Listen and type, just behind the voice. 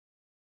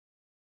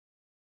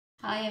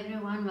Hi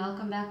everyone,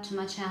 welcome back to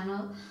my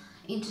channel.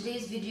 In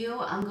today's video,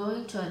 I'm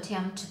going to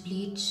attempt to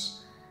bleach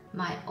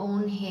my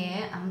own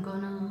hair. I'm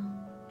gonna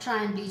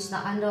try and bleach the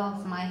under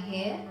of my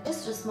hair,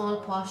 just a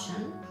small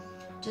portion,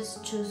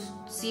 just to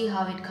see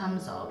how it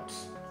comes out.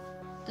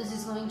 This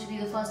is going to be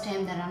the first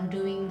time that I'm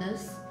doing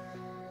this.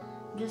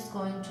 I'm just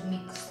going to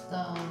mix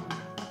the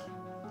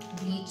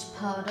bleach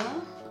powder.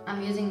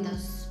 I'm using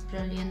this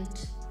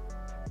brilliant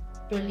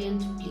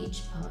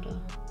bleach powder.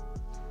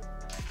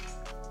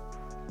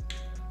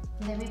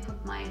 Let me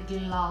put my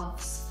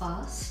gloves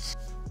first.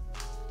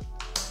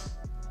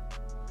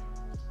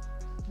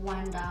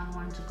 One down,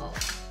 one to go.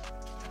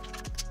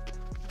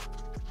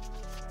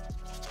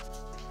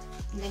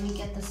 Let me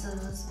get the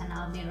scissors and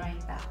I'll be right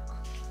back.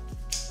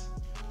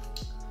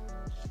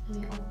 Let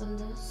me open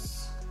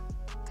this.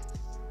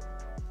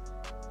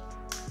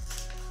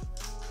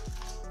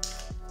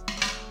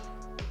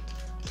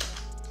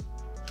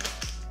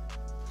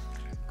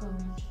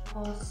 Going to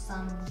pour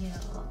some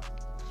here.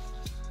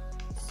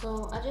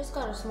 So I just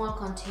got a small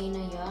container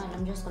here and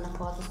I'm just gonna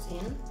pour this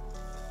in.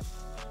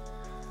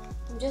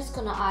 I'm just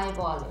gonna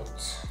eyeball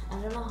it.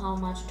 I don't know how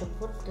much to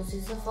put. This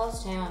is the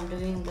first time I'm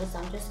doing this.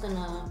 I'm just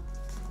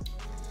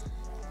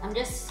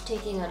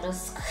taking a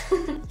risk.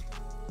 I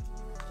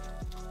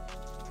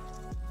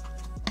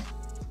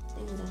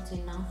think that's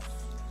enough.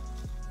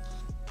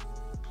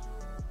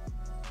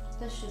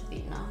 This should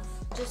be enough.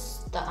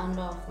 Just the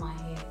under of my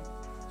hair.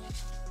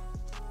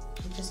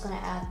 I'm just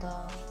gonna add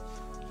the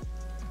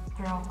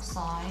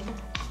peroxide.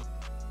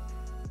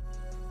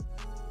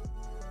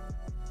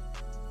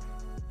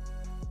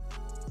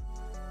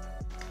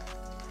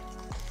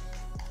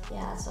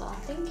 Yeah, so I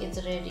think it's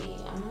ready.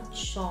 I'm not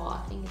sure.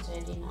 I think it's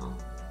ready now.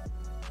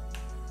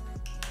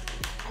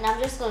 And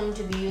I'm just going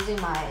to be using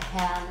my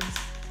hands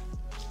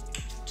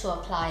to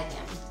apply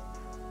them.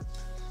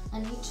 I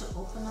need to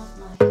open up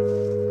my...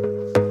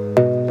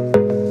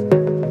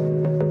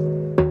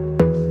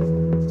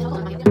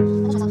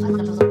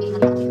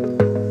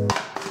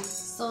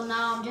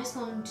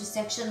 going to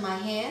section my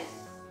hair.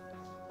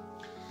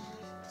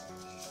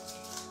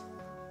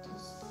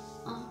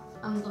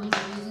 I'm going to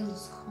be using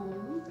this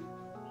comb.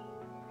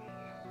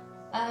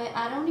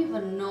 I don't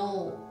even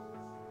know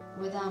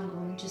whether I'm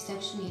going to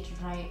section it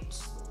right.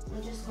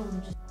 I'm just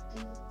going to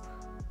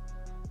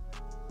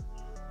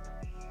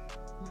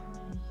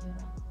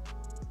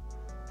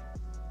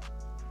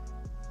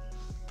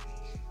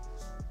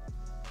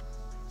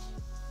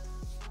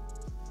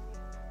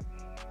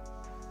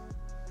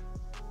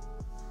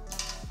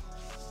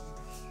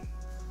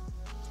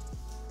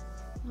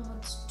No,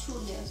 it's too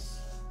less.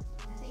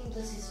 I think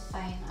this is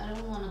fine. I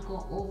don't want to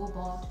go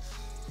overboard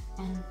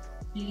and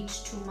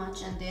bleach too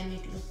much and then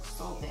it looks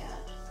so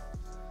bad.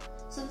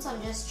 Since I'm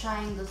just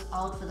trying this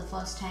out for the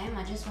first time,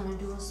 I just want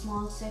to do a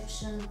small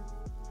section.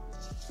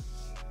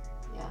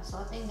 Yeah, so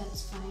I think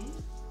that's fine.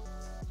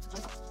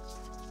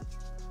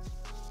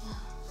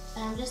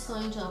 And I'm just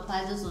going to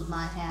apply this with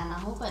my hand. I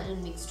hope I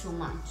didn't mix too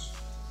much.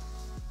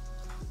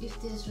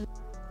 If there's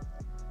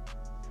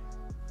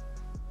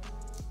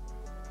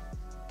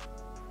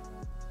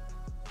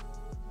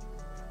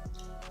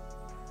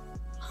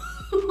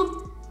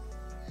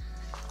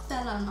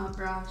fell on my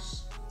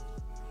brush.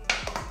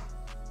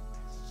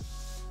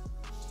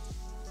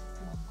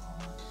 Oh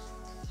God.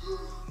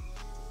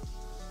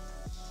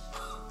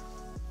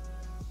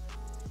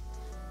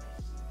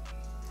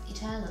 It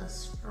has a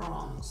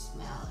strong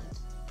smell. It's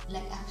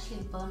like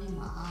actually burning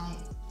my eye.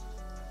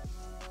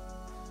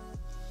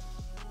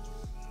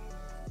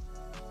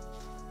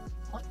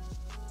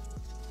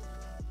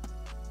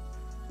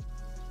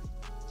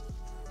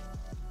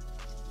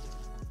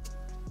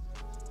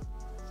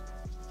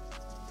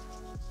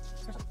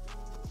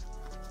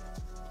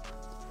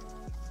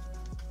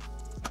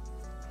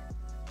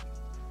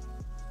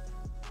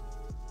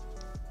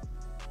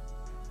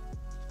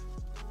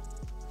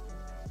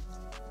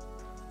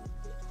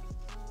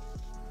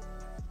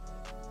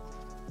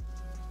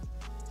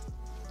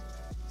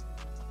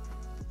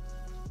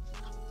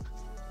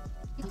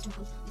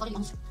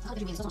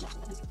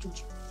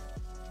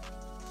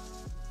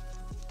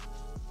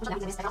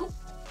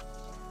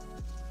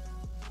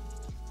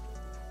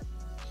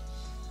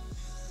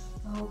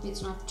 I hope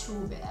it's not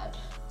too bad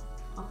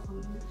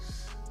upon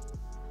this.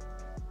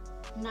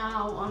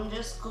 Now I'm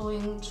just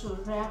going to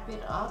wrap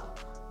it up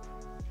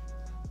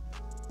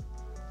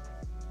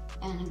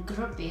and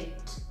grip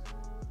it,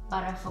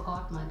 but I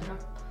forgot my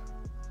grip.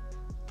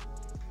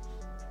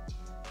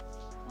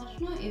 I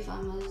don't know if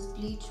I must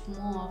bleach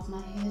more of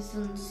my hair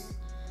since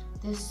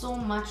there's so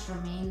much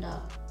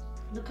remainder.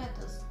 Look at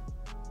this.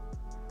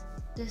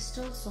 There's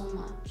still so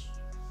much.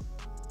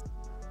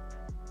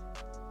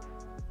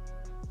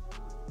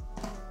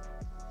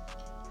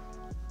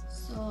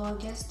 So I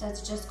guess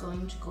that's just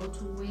going to go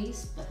to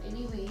waste. But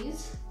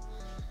anyways,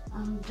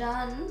 I'm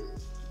done.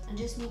 I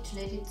just need to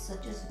let it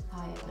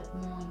solidify a bit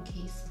more in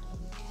case it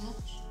doesn't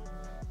catch.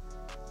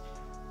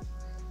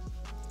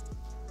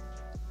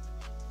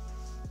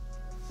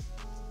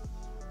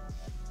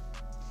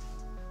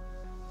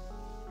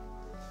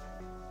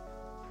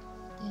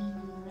 Then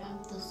I'm gonna wrap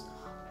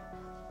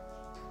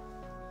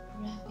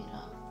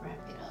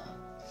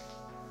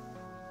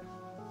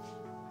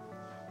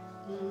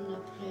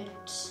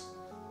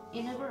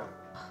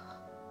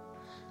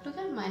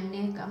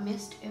neck. I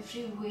messed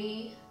every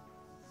way,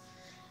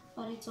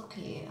 but it's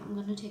okay. I'm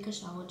gonna take a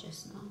shower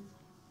just now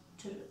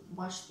to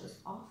wash this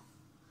off,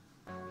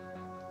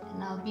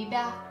 and I'll be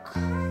back.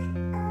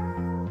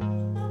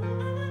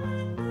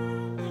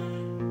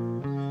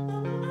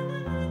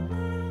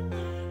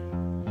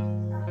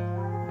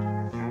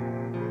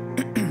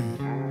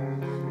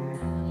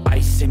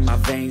 Ice in my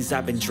veins,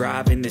 I've been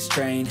driving this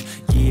train.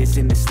 Years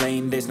in this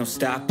lane, there's no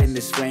stopping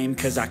this flame.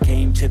 Cause I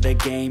came to the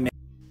game.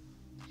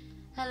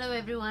 Hello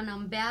everyone,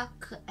 I'm back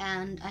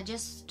and I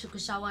just took a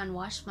shower and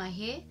washed my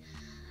hair.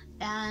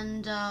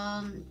 And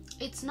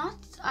it's not,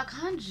 I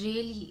can't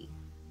really,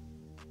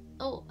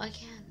 oh I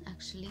can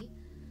actually.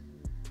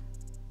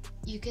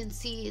 You can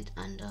see it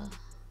under,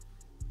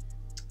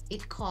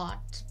 it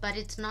caught, but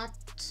it's not,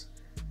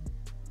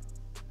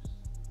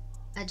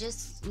 I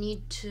just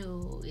need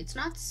to, it's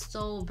not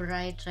so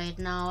bright right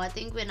now. I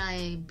think when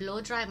I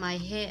blow dry my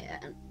hair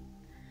and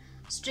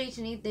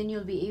straighten it, then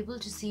you'll be able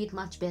to see it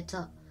much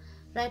better.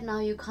 Right now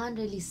you can't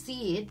really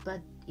see it,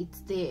 but it's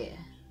there.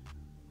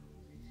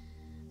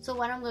 So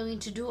what I'm going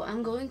to do,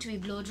 I'm going to be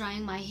blow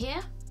drying my hair,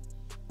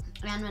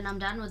 and when I'm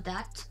done with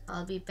that,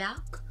 I'll be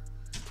back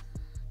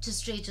to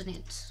straighten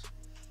it.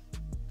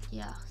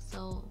 Yeah,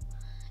 so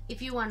if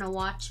you want to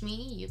watch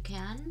me, you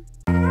can.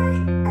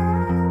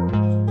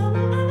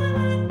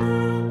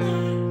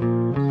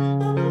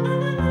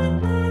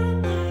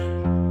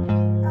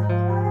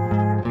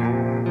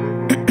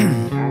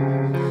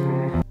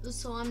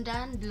 So I'm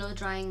done blow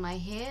drying my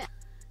hair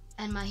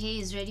and my hair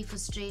is ready for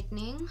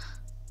straightening.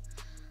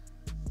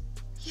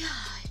 Yeah,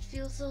 it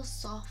feels so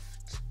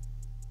soft.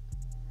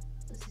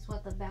 This is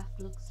what the back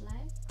looks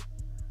like.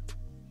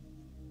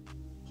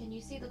 Can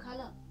you see the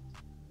color?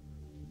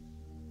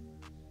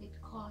 It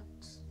caught.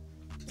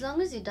 As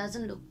long as it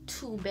doesn't look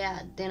too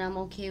bad, then I'm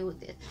okay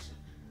with it.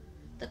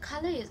 The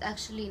color is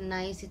actually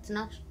nice. It's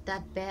not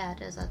that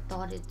bad as I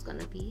thought it's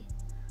gonna be.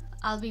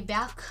 I'll be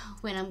back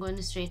when I'm going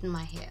to straighten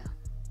my hair.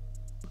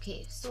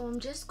 Okay, so I'm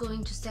just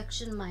going to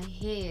section my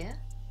hair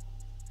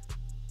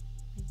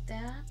like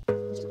that.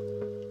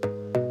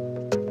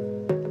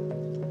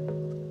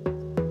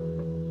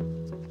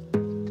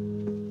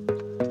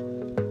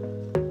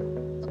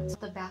 That's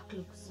what the back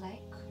looks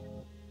like.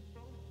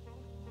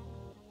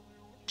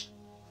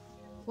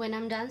 When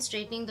I'm done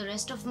straightening the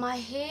rest of my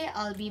hair,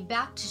 I'll be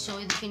back to show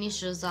you the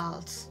finished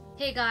results.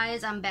 Hey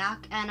guys, I'm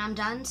back and I'm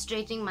done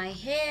straightening my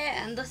hair,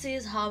 and this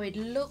is how it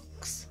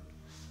looks.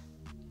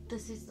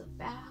 This is the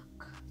back.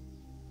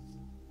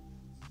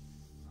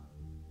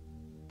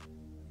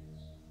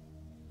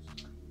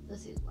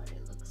 This is what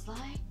it looks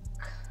like.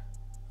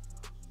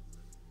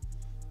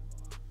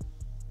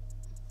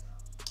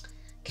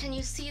 Can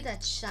you see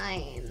that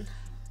shine?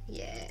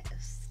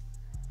 Yes.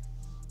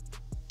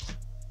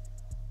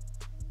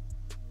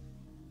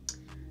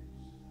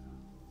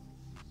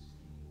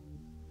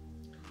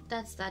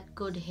 That's that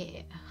good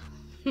hair.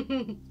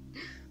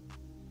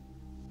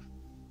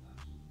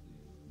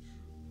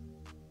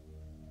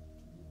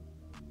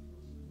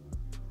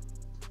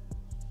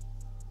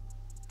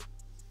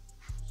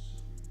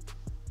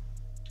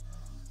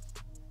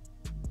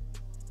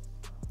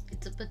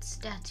 It's a bit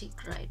static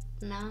right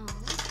now.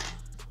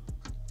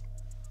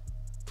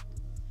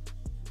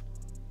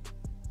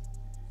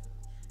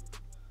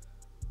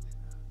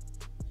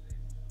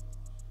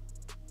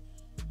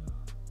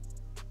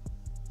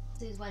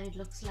 This is what it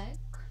looks like.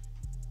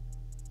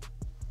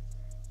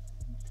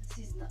 This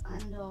is the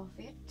under of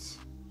it.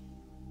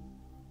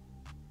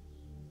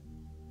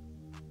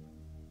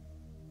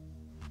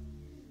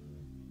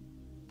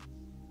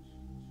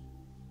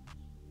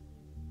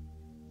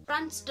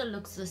 Front still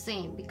looks the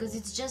same because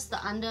it's just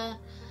the under,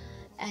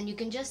 and you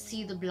can just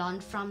see the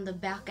blonde from the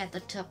back at the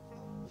tip.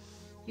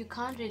 You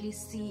can't really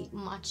see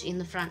much in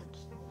the front.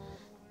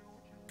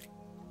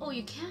 Oh,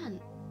 you can.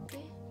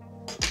 Okay.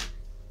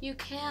 You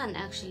can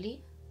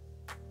actually.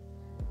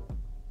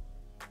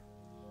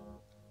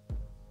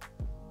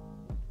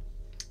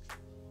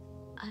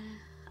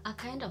 I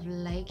kind of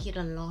like it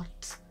a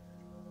lot.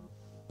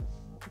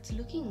 It's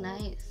looking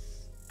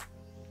nice.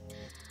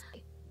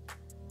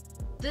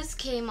 This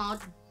came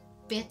out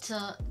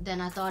better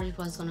than I thought it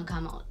was gonna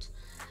come out.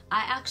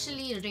 I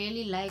actually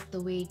really like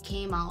the way it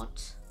came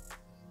out.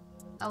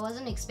 I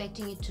wasn't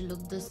expecting it to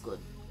look this good.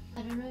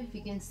 I don't know if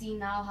you can see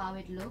now how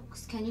it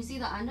looks. Can you see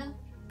the under?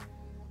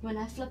 When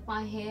I flip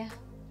my hair,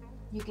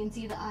 you can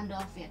see the under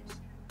of it.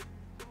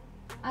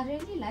 I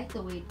really like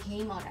the way it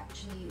came out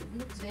actually. It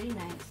looks very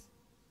nice.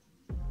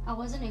 I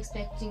wasn't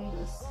expecting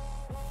this.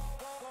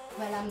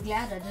 Well, I'm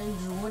glad I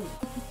didn't ruin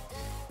it.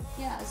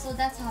 Yeah, so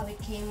that's how it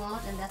came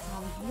out and that's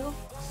how it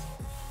looks.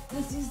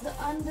 This is the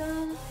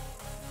under.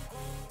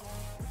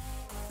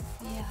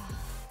 Yeah,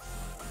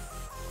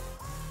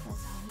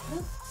 that's how it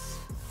looks.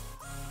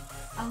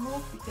 I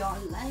hope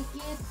y'all like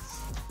it.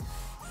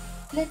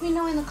 Let me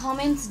know in the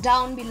comments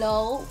down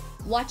below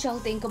what y'all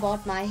think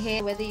about my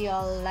hair, whether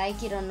y'all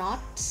like it or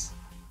not.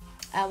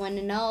 I want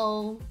to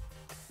know.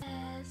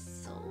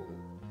 So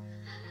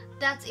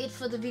that's it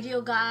for the video,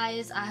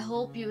 guys. I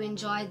hope you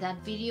enjoyed that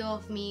video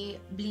of me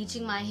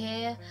bleaching my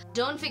hair.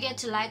 Don't forget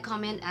to like,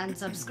 comment and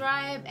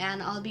subscribe,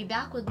 and I'll be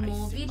back with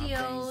more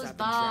videos.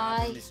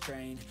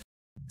 Bye.